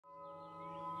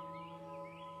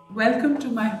Welcome to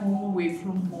my home away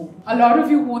from home. A lot of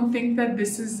you won't think that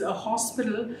this is a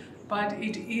hospital, but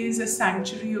it is a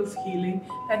sanctuary of healing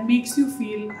that makes you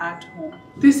feel at home.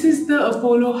 This is the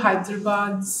Apollo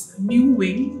Hyderabad's new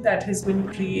wing that has been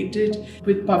created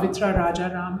with Pavitra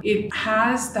Rajaram. It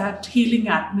has that healing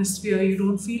atmosphere. You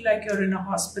don't feel like you're in a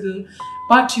hospital,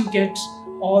 but you get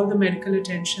all the medical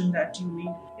attention that you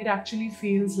need. It actually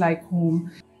feels like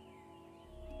home.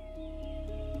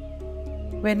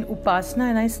 When Upasana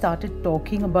and I started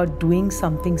talking about doing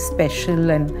something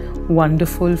special and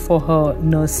wonderful for her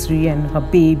nursery and her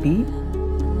baby,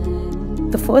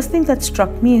 the first thing that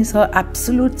struck me is her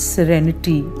absolute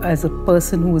serenity as a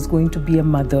person who was going to be a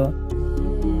mother.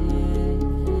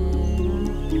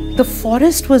 The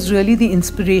forest was really the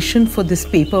inspiration for this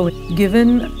paper,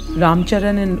 given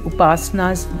Ramcharan and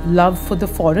Upasana's love for the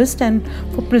forest and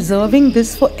for preserving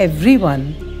this for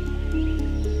everyone.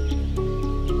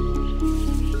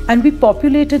 And we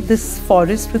populated this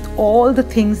forest with all the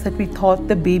things that we thought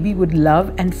the baby would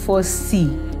love and first see.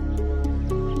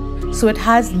 So it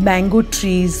has mango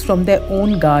trees from their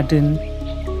own garden.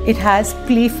 It has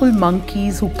playful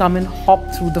monkeys who come and hop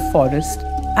through the forest.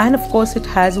 And of course it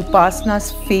has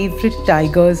Upasana's favorite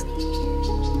tigers.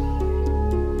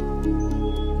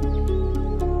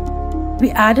 We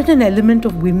added an element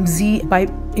of whimsy by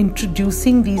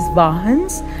introducing these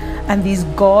vahans and these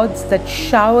gods that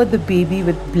shower the baby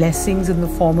with blessings in the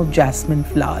form of jasmine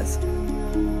flowers.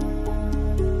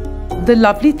 The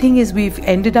lovely thing is we've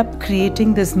ended up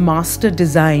creating this master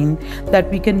design that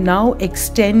we can now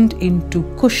extend into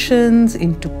cushions,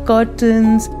 into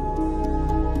curtains.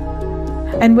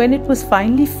 And when it was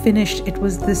finally finished, it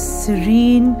was this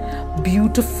serene,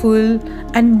 beautiful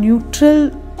and neutral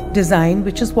design,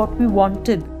 which is what we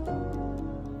wanted.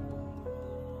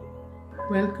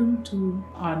 Welcome to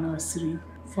our nursery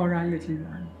for our little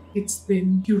one. It's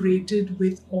been curated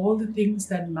with all the things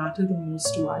that matter the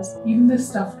most to us. Even the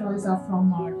stuffed toys are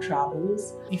from our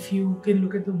travels. If you can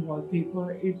look at the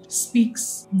wallpaper, it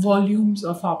speaks volumes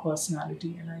of our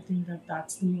personality, and I think that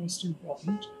that's the most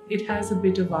important. It has a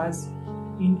bit of us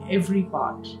in every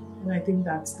part, and I think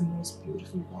that's the most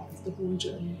beautiful part of the whole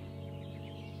journey.